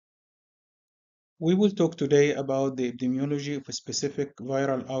We will talk today about the epidemiology of specific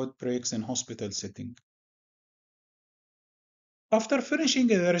viral outbreaks in hospital setting. After finishing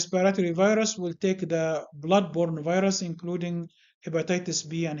the respiratory virus, we'll take the blood-borne virus, including hepatitis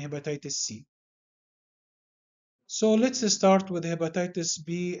B and hepatitis C. So let's start with hepatitis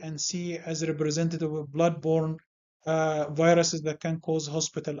B and C as representative of blood-borne viruses that can cause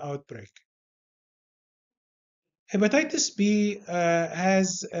hospital outbreak. Hepatitis B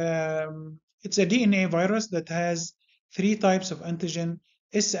it's a DNA virus that has three types of antigen: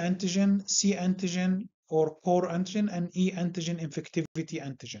 S antigen, C antigen or core antigen, and E antigen infectivity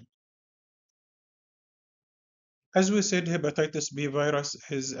antigen. As we said, hepatitis B virus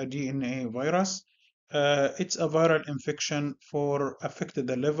is a DNA virus. It's a viral infection for affected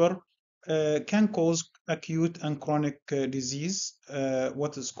the liver, can cause acute and chronic disease,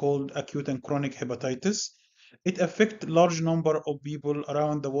 what is called acute and chronic hepatitis. It affects large number of people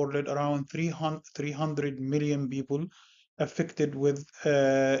around the world, around 300 million people affected with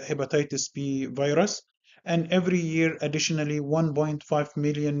hepatitis B virus. And every year, additionally, 1.5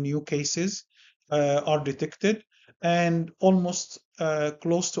 million new cases are detected, and almost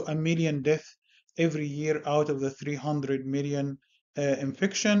close to a million deaths every year out of the 300 million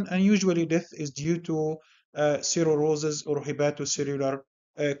infection. And usually death is due to cirrhosis or hepatocellular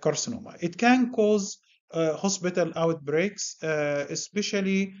carcinoma. It can cause hospital outbreaks,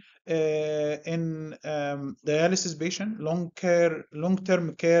 especially in dialysis patient,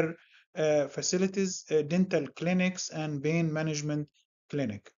 long-term care facilities, dental clinics, and pain management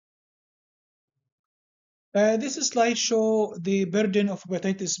clinic. This slide shows the burden of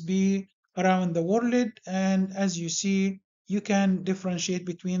hepatitis B around the world, and as you see, you can differentiate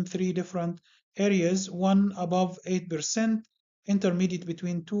between three different areas: one above 8%, intermediate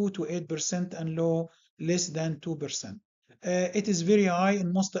between 2 to 8%, and low less than 2%. It is very high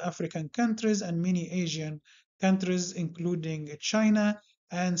in most African countries and many Asian countries, including China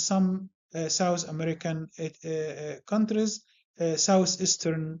and some South American countries,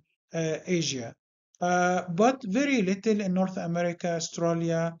 Southeastern Asia. But very little in North America,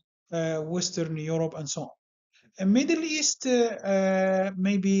 Australia, Western Europe, and so on. Middle East,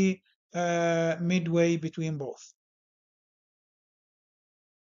 maybe midway between both.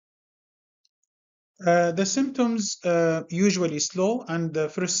 The symptoms usually slow, and the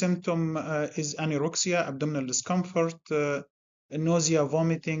first symptom is anorexia, abdominal discomfort, nausea,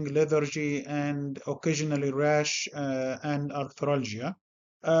 vomiting, lethargy, and occasionally rash and arthralgia.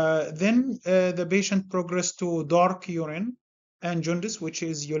 Then the patient progresses to dark urine and jaundice, which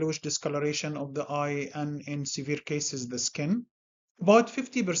is yellowish discoloration of the eye, and in severe cases, the skin. About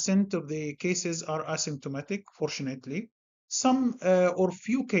 50% of the cases are asymptomatic, fortunately. Some or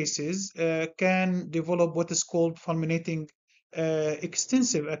few cases can develop what is called fulminating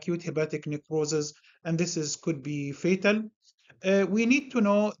extensive acute hepatic necrosis, and could be fatal. We need to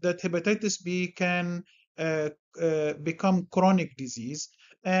know that hepatitis B can become chronic disease,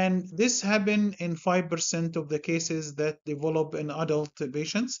 and this happens in 5% of the cases that develop in adult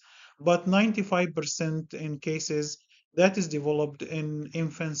patients, but 95% in cases that is developed in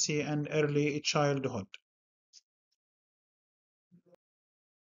infancy and early childhood.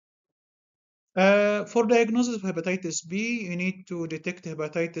 For diagnosis of hepatitis B, you need to detect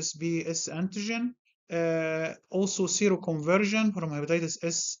hepatitis B S antigen. Also, seroconversion from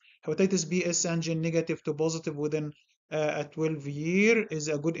hepatitis B S antigen negative to positive within a 12-year is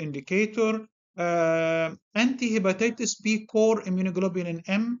a good indicator. Anti-hepatitis B core immunoglobulin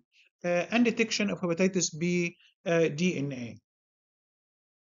M and detection of hepatitis B DNA.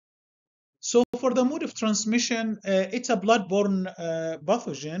 So for the mode of transmission, it's a blood-borne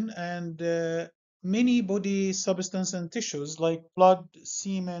pathogen, and many body substance and tissues like blood,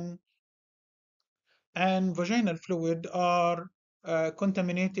 semen, and vaginal fluid are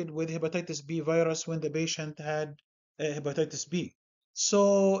contaminated with hepatitis B virus when the patient had hepatitis B.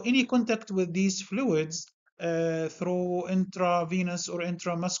 So any contact with these fluids through intravenous or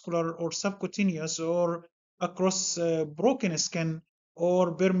intramuscular or subcutaneous or across broken skin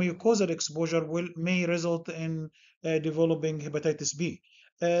or mucosal exposure may result in developing hepatitis B.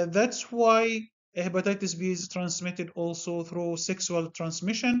 That's why hepatitis B is transmitted also through sexual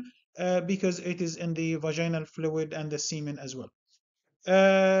transmission because it is in the vaginal fluid and the semen as well.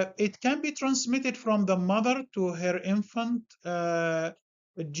 It can be transmitted from the mother to her infant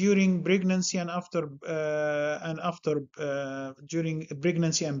during pregnancy and after during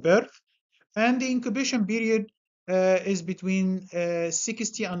pregnancy and birth, and the incubation period is between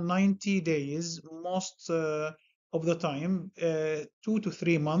 60 and 90 days most of the time, 2 to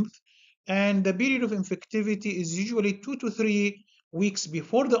 3 months, and the period of infectivity is usually 2 to 3 weeks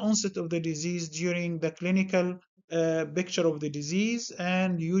before the onset of the disease during the clinical picture of the disease,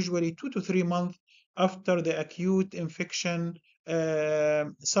 and usually 2 to 3 months after the acute infection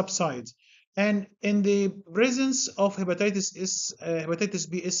subsides. And in the presence of hepatitis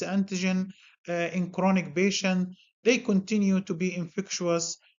B S antigen in chronic patient, they continue to be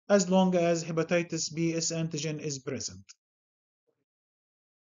infectious as long as hepatitis B S antigen is present.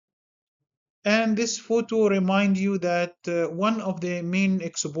 And this photo remind you that one of the main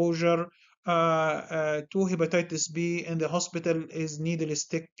exposure to hepatitis B in the hospital is needle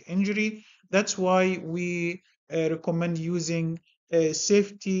stick injury. That's why we recommend using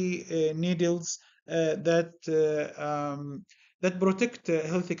safety needles that protect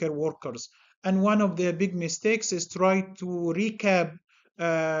healthcare workers. And one of the big mistakes is try to recap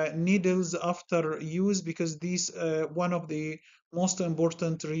needles after use, because these one of the most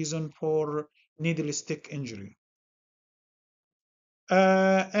important reason for needle stick injury.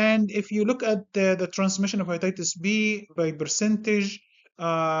 And if you look at the transmission of hepatitis B by percentage,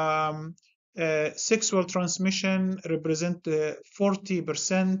 um, sexual transmission represent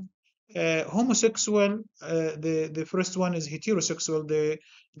 40%. Homosexual, the first one is heterosexual,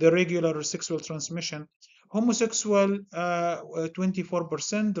 the regular sexual transmission. Homosexual,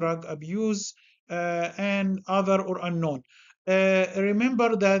 24%, drug abuse, and other or unknown.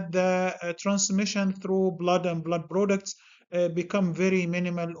 Remember that the transmission through blood and blood products become very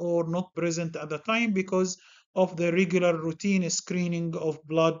minimal or not present at the time because of the regular routine screening of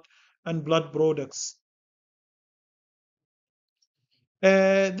blood and blood products.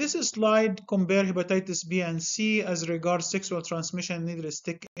 This slide compare hepatitis B and C as regards sexual transmission needle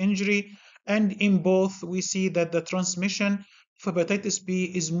stick injury, and in both we see that the transmission of hepatitis B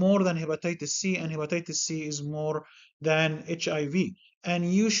is more than hepatitis C, and hepatitis C is more than HIV.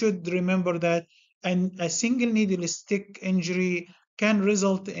 And you should remember that a single needle stick injury can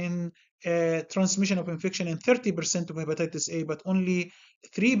result in transmission of infection in 30% of hepatitis A, but only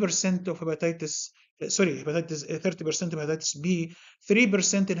 3% of hepatitis, 30% of hepatitis B,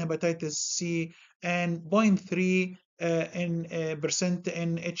 3% in hepatitis C, and 0.3 percent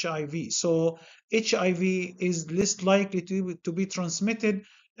in HIV. So HIV is less likely to be transmitted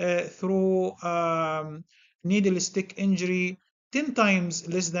through needle stick injury, 10 times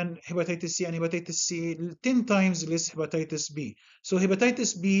less than hepatitis C, and hepatitis C 10 times less hepatitis B. So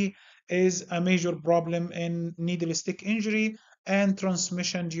hepatitis B is a major problem in needle stick injury and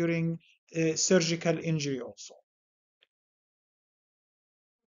transmission during surgical injury also.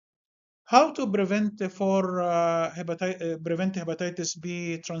 How to prevent prevent hepatitis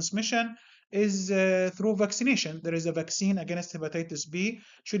B transmission is through vaccination. There is a vaccine against hepatitis B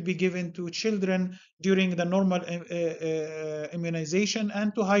should be given to children during the normal immunization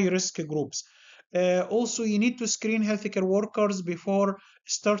and to high risk groups. Also, you need to screen healthcare workers before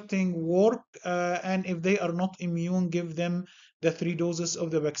starting work, and if they are not immune, give them the 3 doses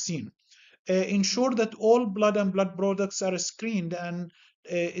of the vaccine. Ensure that all blood and blood products are screened and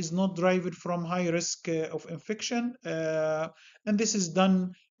is not derived from high risk of infection. And this is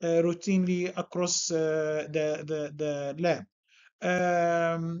done routinely across the lab.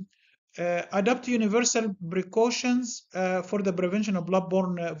 Adopt universal precautions for the prevention of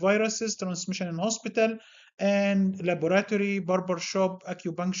bloodborne viruses transmission in hospital and laboratory, barber shop,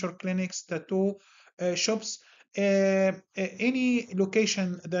 acupuncture clinics, tattoo shops. Any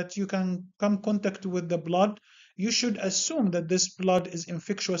location that you can come contact with the blood, you should assume that this blood is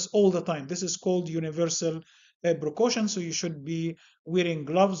infectious all the time. This is called universal precaution. So you should be wearing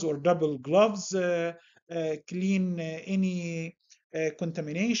gloves or double gloves, clean any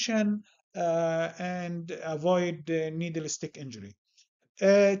contamination, and avoid needle stick injury.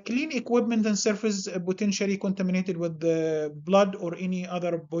 Clean equipment and surface potentially contaminated with the blood or any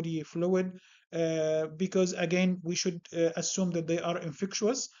other body fluid, because again, we should assume that they are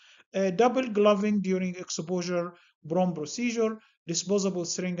infectious. Double gloving during exposure bronch procedure, disposable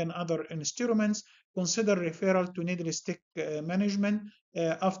syringe and other instruments. Consider referral to needle stick management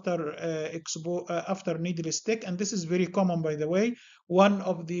after needle stick, and this is very common, by the way. One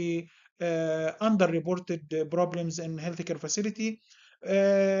of the underreported problems in healthcare facility.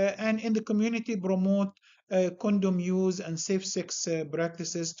 And in the community, promote condom use and safe sex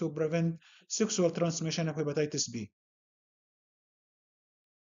practices to prevent sexual transmission of hepatitis B.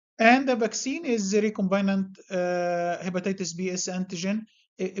 And the vaccine is a recombinant hepatitis B S antigen,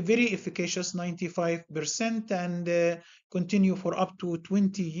 very efficacious, 95%, and continue for up to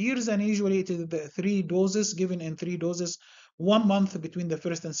 20 years. And usually it is the 3 doses, given in 3 doses, 1 month between the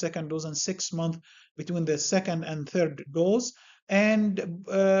first and second dose, and 6 months between the second and third dose. And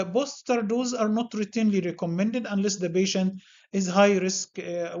booster doses are not routinely recommended unless the patient is high risk,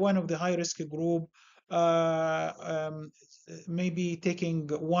 one of the high risk group, uh, um, maybe taking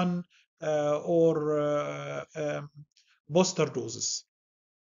one or booster doses.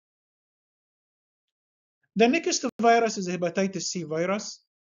 The next virus is hepatitis C virus.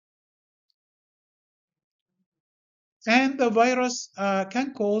 And the virus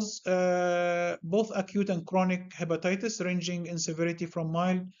can cause both acute and chronic hepatitis, ranging in severity from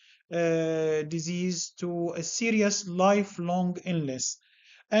mild disease to a serious lifelong illness.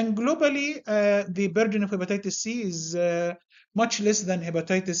 And globally, the burden of hepatitis C is much less than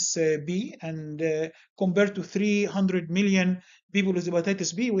hepatitis B. And compared to 300 million people with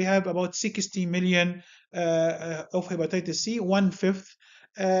hepatitis B, we have about 60 million of hepatitis C, one fifth.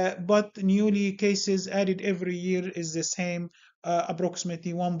 But newly cases added every year is the same,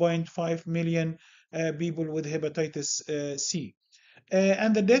 approximately 1.5 million people with hepatitis C.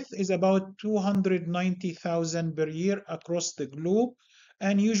 And the death is about 290,000 per year across the globe,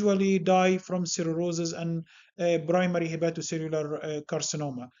 and usually die from cirrhosis and primary hepatocellular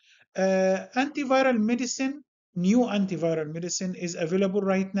carcinoma. Antiviral medicine, new antiviral medicine is available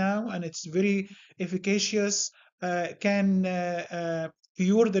right now, and it's very efficacious, can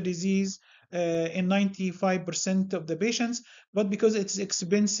cure the disease in 95% of the patients, but because it's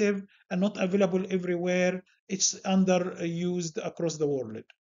expensive and not available everywhere, it's underused across the world.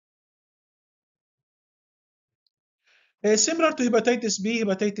 Similar to hepatitis B,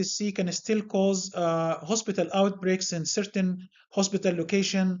 hepatitis C can still cause hospital outbreaks in certain hospital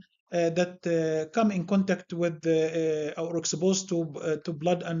locations that come in contact with or exposed to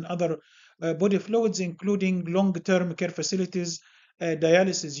blood and other body fluids, including long-term care facilities,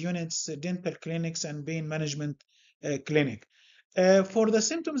 dialysis units, dental clinics, and pain management clinic. For the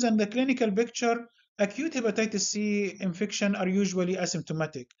symptoms and the clinical picture, acute hepatitis C infection are usually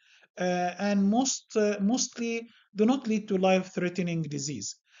asymptomatic and mostly do not lead to life-threatening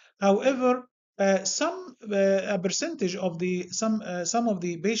disease. However, a percentage of the some of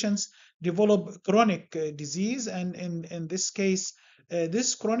the patients develop chronic disease, and in this case,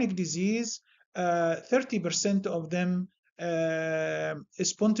 this chronic disease, 30% of them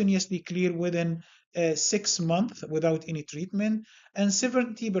spontaneously clear within 6 months without any treatment, and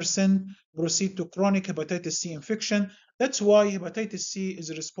 70% proceed to chronic hepatitis C infection. That's why hepatitis C is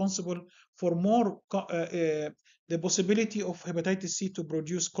responsible for more the possibility of hepatitis C to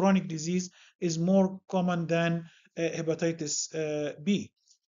produce chronic disease is more common than hepatitis B.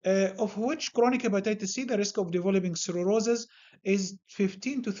 Of which chronic hepatitis C, the risk of developing cirrhosis is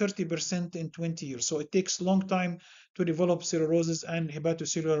 15 to 30% in 20 years. So it takes a long time to develop cirrhosis and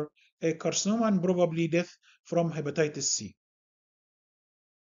hepatocellular carcinoma, and probably death from hepatitis C.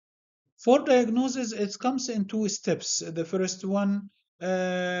 For diagnosis, it comes in two steps. The first one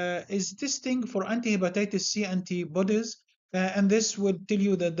is testing for anti-hepatitis C antibodies, and this will tell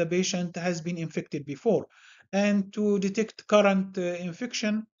you that the patient has been infected before. And to detect current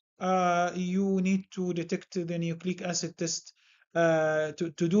infection, you need to detect the nucleic acid test,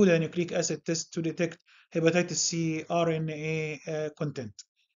 to do the nucleic acid test to detect hepatitis C RNA content.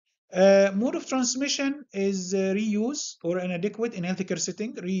 Mode of transmission is reuse or inadequate in healthcare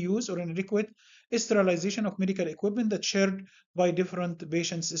setting, reuse or inadequate sterilization of medical equipment that's shared by different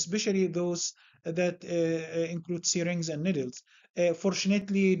patients, especially those that include syringes and needles.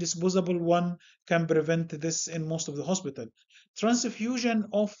 Fortunately, disposable one can prevent this in most of the hospital. Transfusion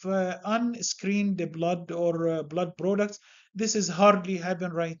of unscreened blood or blood products, this is hardly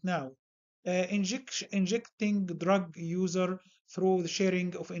happen right now. Injecting drug user through the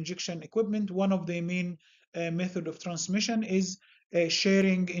sharing of injection equipment. One of the main method of transmission is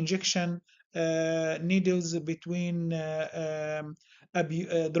sharing injection needles between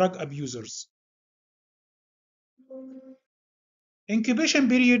drug abusers. Incubation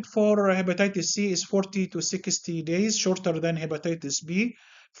period for hepatitis C is 40 to 60 days, shorter than hepatitis B.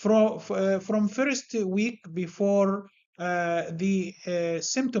 From first week before the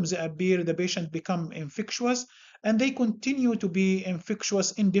symptoms appear, the patient become infectious, and they continue to be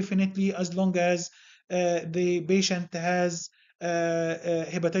infectious indefinitely as long as the patient has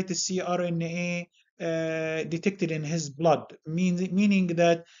hepatitis C RNA detected in his blood, meaning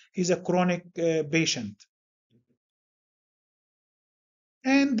that he's a chronic patient.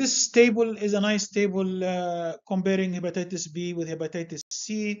 And this table is a nice table comparing hepatitis B with hepatitis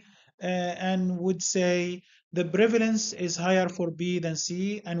C, and would say the prevalence is higher for B than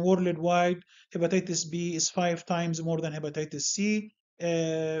C, and worldwide hepatitis B is 5 times more than hepatitis C,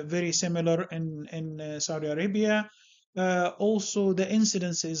 very similar in Saudi Arabia. Also, the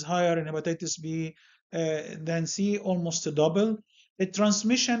incidence is higher in hepatitis B than C, almost double. The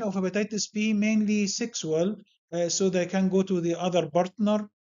transmission of hepatitis B mainly sexual, so they can go to the other partner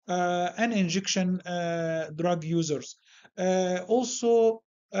and injection drug users. Also,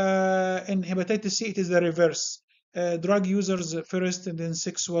 in hepatitis C, it is the reverse. Drug users first and then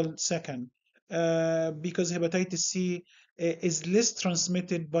sexual second, because hepatitis C is less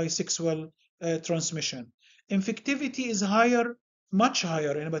transmitted by sexual transmission. Infectivity is higher, much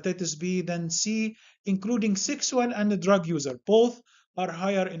higher in hepatitis B than C, including sexual and drug user. Both are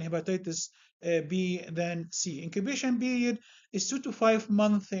higher in hepatitis B than C. Incubation period is 2 to 5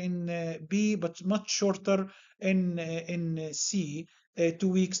 months in B, but much shorter in C, 2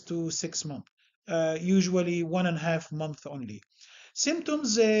 weeks to 6 months. Usually 1.5 months only.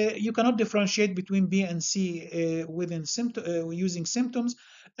 Symptoms, you cannot differentiate between B and C using symptoms,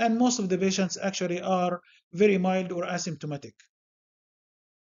 and most of the patients actually are very mild or asymptomatic.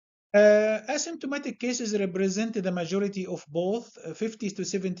 Asymptomatic cases represent the majority of both, 50 to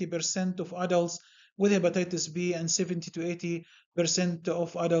 70% of adults with hepatitis B and 70 to 80%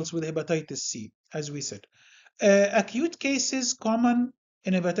 of adults with hepatitis C, as we said. Acute cases common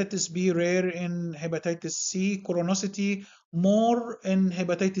in hepatitis B, rare in hepatitis C, chronicity more in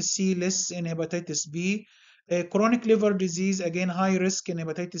hepatitis C, less in hepatitis B. Chronic liver disease, again, high risk in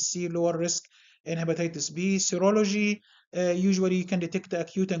hepatitis C, lower risk in hepatitis B. Serology, usually you can detect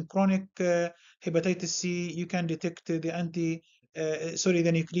acute and chronic hepatitis C. You can detect the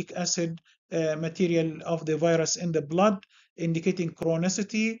nucleic acid material of the virus in the blood, indicating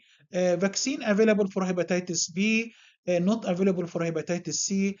chronicity. Vaccine available for hepatitis B, not available for hepatitis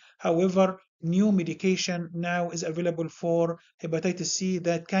C. However, new medication now is available for hepatitis C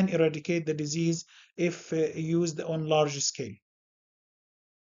that can eradicate the disease if used on large scale.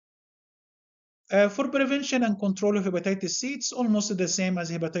 For prevention and control of hepatitis C, it's almost the same as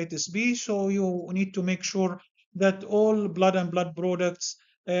hepatitis B. So you need to make sure that all blood and blood products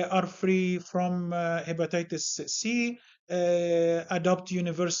are free from hepatitis C. Adopt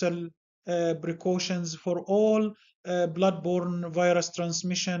universal precautions for all blood-borne virus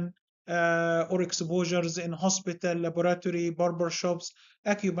transmission or exposures in hospital, laboratory, barber shops,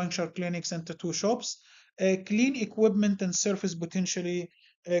 acupuncture clinics, and tattoo shops. Clean equipment and surface potentially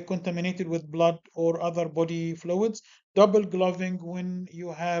contaminated with blood or other body fluids, double gloving when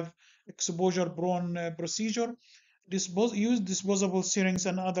you have exposure prone procedure, use disposable syringes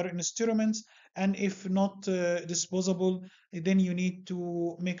and other instruments, and if not disposable, then you need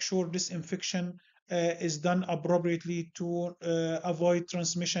to make sure disinfection is done appropriately to avoid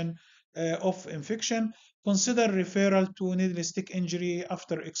transmission of infection. Consider referral to needle stick injury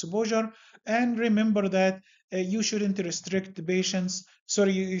after exposure, and remember that you shouldn't restrict patients,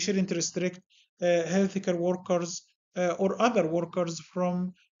 sorry, you shouldn't restrict healthcare workers or other workers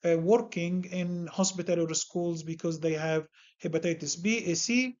from working in hospital or schools because they have hepatitis B,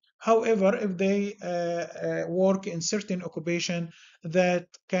 C. However, if they work in certain occupation that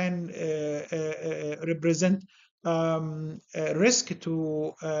can represent risk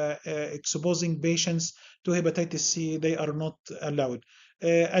to exposing patients to hepatitis C, they are not allowed.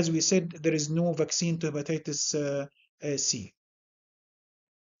 As we said, there is no vaccine to hepatitis C.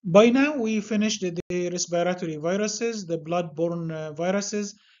 By now, we finished the respiratory viruses, the blood-borne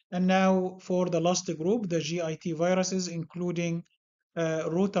viruses, and now for the last group, the GIT viruses, including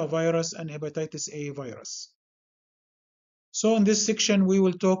rotavirus and hepatitis A virus. So in this section, we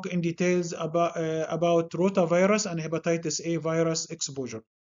will talk in details about rotavirus and hepatitis A virus exposure.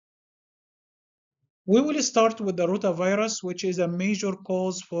 We will start with the rotavirus, which is a major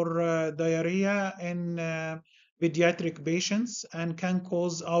cause for diarrhea in pediatric patients and can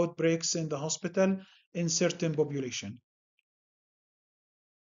cause outbreaks in the hospital in certain population.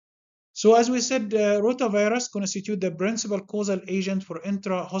 So as we said, rotavirus constitute the principal causal agent for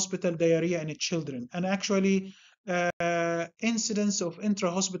intra-hospital diarrhea in children. And actually, incidence of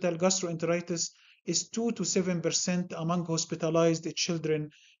intra-hospital gastroenteritis is 2 to 7% among hospitalized children,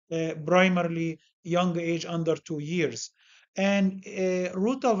 primarily young age under 2 years. And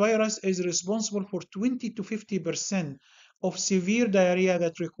rotavirus is responsible for 20 to 50% of severe diarrhea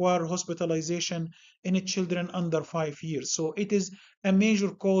that require hospitalization in children under 5 years. So it is a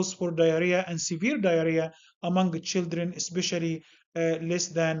major cause for diarrhea and severe diarrhea among children, especially less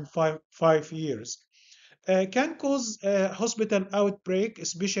than five years. Can cause hospital outbreak,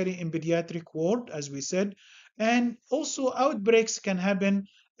 especially in pediatric ward, as we said, and also outbreaks can happen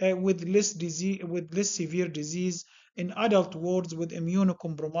with less severe disease in adult wards with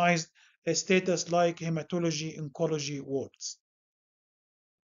immunocompromised status like hematology oncology wards.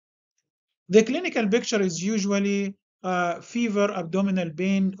 The clinical picture is usually fever, abdominal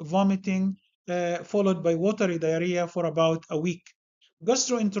pain, vomiting, followed by watery diarrhea for about a week.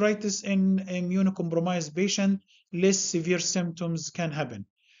 Gastroenteritis in immunocompromised patient, less severe symptoms can happen.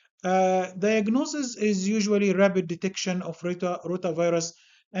 Diagnosis is usually rapid detection of rotavirus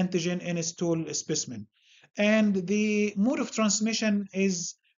antigen in a stool specimen. And the mode of transmission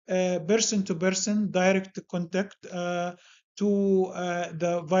is person to person, direct contact to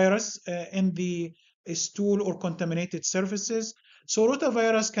the virus in the stool or contaminated surfaces. So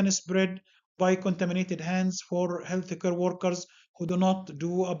rotavirus can spread by contaminated hands for healthcare workers who do not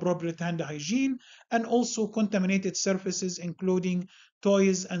do appropriate hand hygiene, and also contaminated surfaces including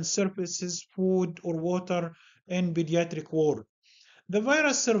toys and surfaces, food or water in pediatric ward. The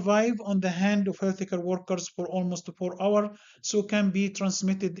virus survive on the hand of healthcare workers for almost 4 hours, so can be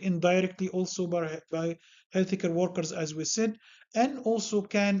transmitted indirectly also by healthcare workers, as we said, and also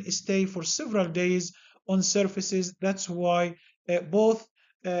can stay for several days on surfaces. That's why both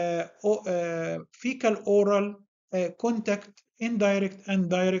fecal oral contact, indirect and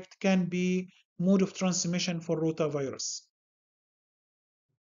direct, can be mode of transmission for rotavirus.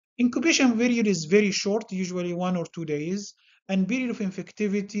 Incubation period is very short, usually 1 or 2 days, and period of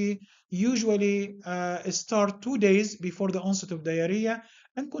infectivity usually start 2 days before the onset of diarrhea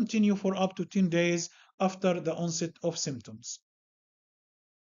and continue for up to 10 days after the onset of symptoms.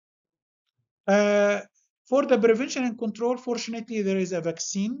 Uh, for the prevention and control, fortunately, there is a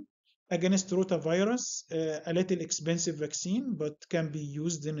vaccine against rotavirus, a little expensive vaccine, but can be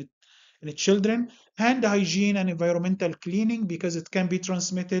used in the children. Hand hygiene and environmental cleaning, because it can be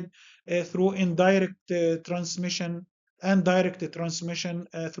transmitted through indirect transmission and direct transmission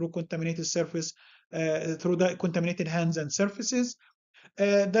through contaminated surface, through the contaminated hands and surfaces.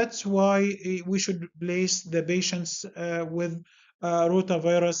 That's why we should place the patients with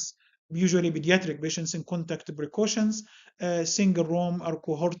rotavirus, usually pediatric patients, in contact precautions. Single room or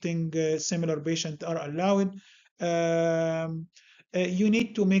cohorting similar patients are allowed. You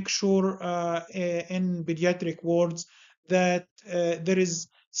need to make sure in pediatric wards that there is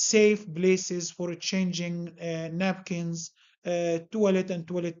safe places for changing napkins, toilet and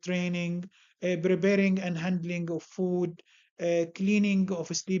toilet training, preparing and handling of food, cleaning of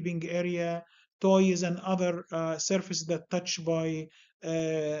a sleeping area, toys and other surfaces that touch by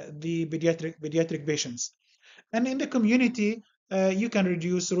the pediatric patients. And in the community, you can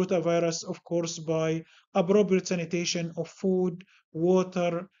reduce rotavirus, of course, by appropriate sanitation of food,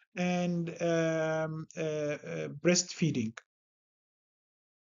 water, and breastfeeding.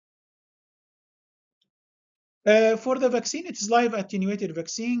 For the vaccine, it is live attenuated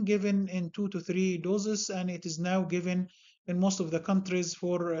vaccine given in 2 to 3 doses, and it is now given in most of the countries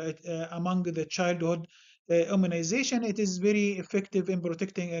for among the childhood immunization. It is very effective in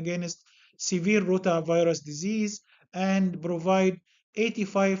protecting against severe rotavirus disease and provide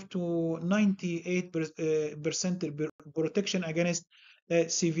 85 to 98% protection against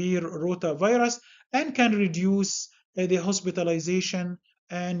severe rotavirus, and can reduce the hospitalization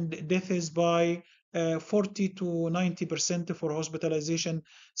and deaths by 40 to 90% for hospitalization,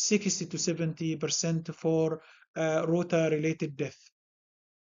 60 to 70% for rota-related death.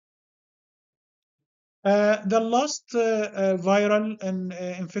 The last viral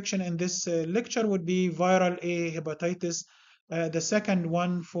infection in this lecture would be viral A hepatitis, the second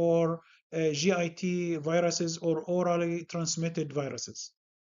one for GIT viruses, or orally transmitted viruses.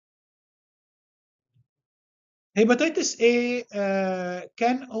 Hepatitis A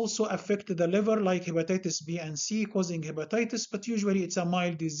can also affect the liver, like hepatitis B and C, causing hepatitis, but usually it's a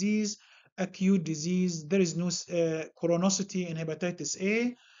mild disease, acute disease. There is no chronicity in hepatitis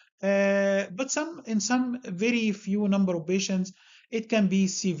A, but in some very few number of patients, it can be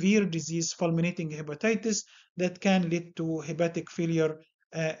severe disease, fulminating hepatitis, that can lead to hepatic failure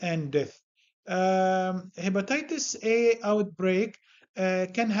and death. Hepatitis A outbreak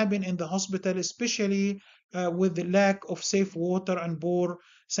can happen in the hospital, especially with the lack of safe water and poor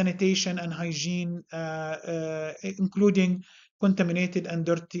sanitation and hygiene, including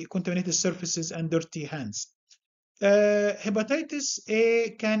contaminated surfaces and dirty hands. Hepatitis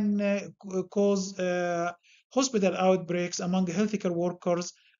A can cause hospital outbreaks among healthcare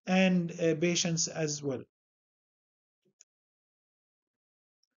workers and patients as well.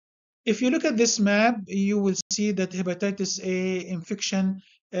 If you look at this map, you will see that hepatitis A infection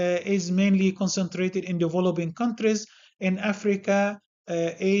is mainly concentrated in developing countries in Africa,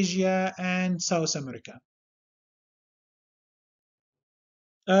 Asia, and South America.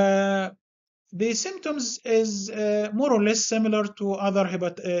 Uh, the symptoms is more or less similar to other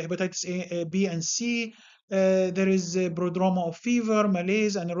hepatitis A, B, and C. There is a prodroma of fever,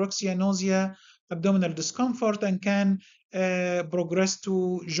 malaise, anorexia, nausea, abdominal discomfort, and can progress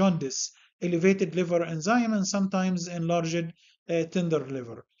to jaundice, elevated liver enzyme, and sometimes enlarged tender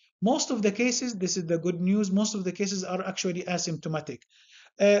liver. Most of the cases, this is the good news, most of the cases are actually asymptomatic.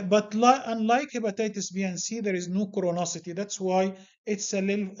 But unlike hepatitis B and C, there is no chronicity. That's why it's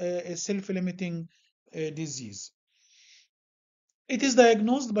a self-limiting disease. It is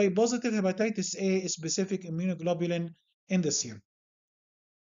diagnosed by positive hepatitis A specific immunoglobulin in the serum.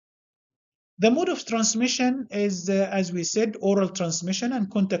 The mode of transmission is, as we said, oral transmission and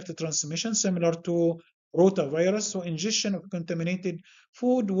contact transmission, similar to rotavirus. So ingestion of contaminated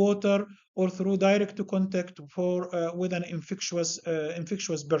food, water, or through direct contact with an infectious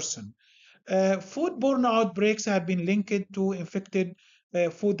person. Foodborne outbreaks have been linked to infected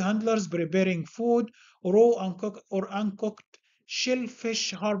food handlers preparing food, raw or uncooked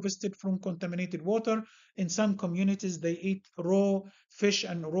shellfish harvested from contaminated water. In some communities, they eat raw fish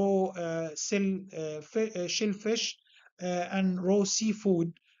and raw shellfish and raw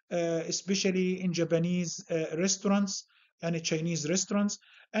seafood, especially in Japanese restaurants and Chinese restaurants,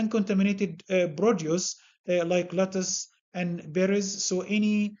 and contaminated produce like lettuce and berries. So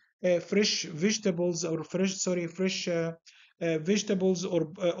any fresh vegetables or fresh vegetables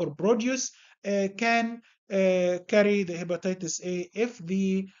or produce can carry the hepatitis A if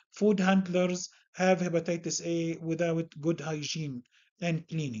the food handlers have hepatitis A without good hygiene and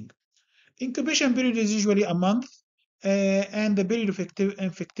cleaning. Incubation period is usually a month, and the period of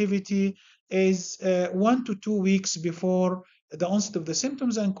infectivity is 1 to 2 weeks before the onset of the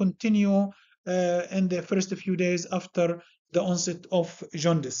symptoms and continue in the first few days after the onset of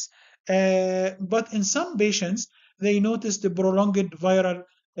jaundice. But in some patients, they notice the prolonged viral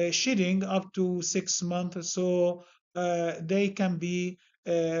shedding up to 6 months, so they can be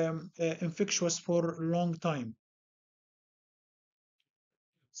infectious for a long time.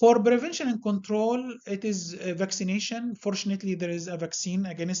 For prevention and control, it is vaccination. Fortunately, there is a vaccine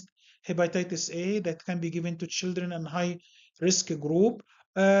against hepatitis A that can be given to children and high risk group.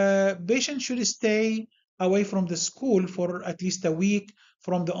 Patients should stay away from the school for at least a week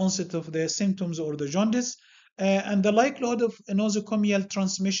from the onset of the symptoms or the jaundice. And the likelihood of nosocomial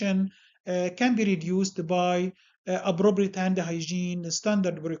transmission can be reduced by appropriate hand hygiene,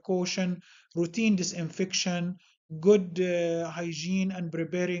 standard precaution, routine disinfection, good hygiene and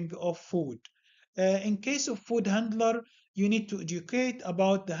preparing of food. In case of food handler, you need to educate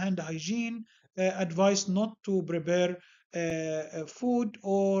about the hand hygiene, advise not to prepare food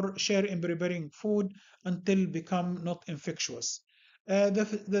or share in preparing food until become not infectious.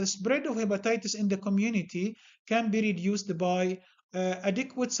 The spread of hepatitis in the community can be reduced by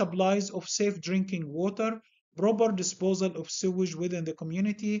adequate supplies of safe drinking water, proper disposal of sewage within the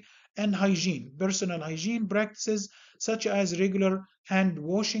community, and hygiene, personal hygiene practices such as regular hand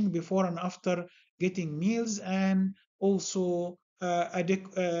washing before and after getting meals, and also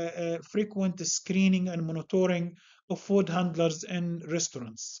frequent screening and monitoring of food handlers in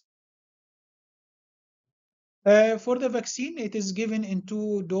restaurants. For the vaccine, it is given in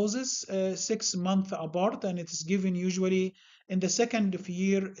 2 doses, 6 months apart, and it is given usually in the second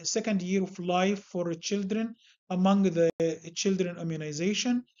year of life for children among the children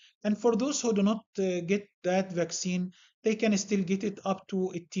immunization. And for those who do not get that vaccine, they can still get it up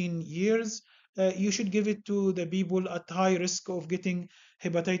to 18 years. You should give it to the people at high risk of getting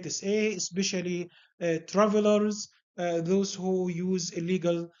hepatitis A, especially travelers, those who use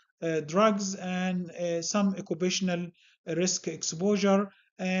illegal drugs, and some occupational risk exposure,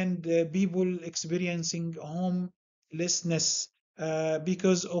 and people experiencing homelessness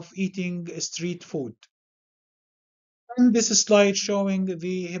because of eating street food. And this slide showing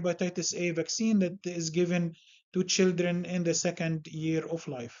the hepatitis A vaccine that is given to children in the second year of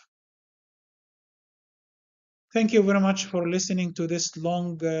life. Thank you very much for listening to this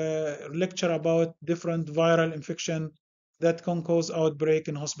long lecture about different viral infection that can cause outbreak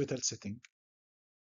in hospital setting.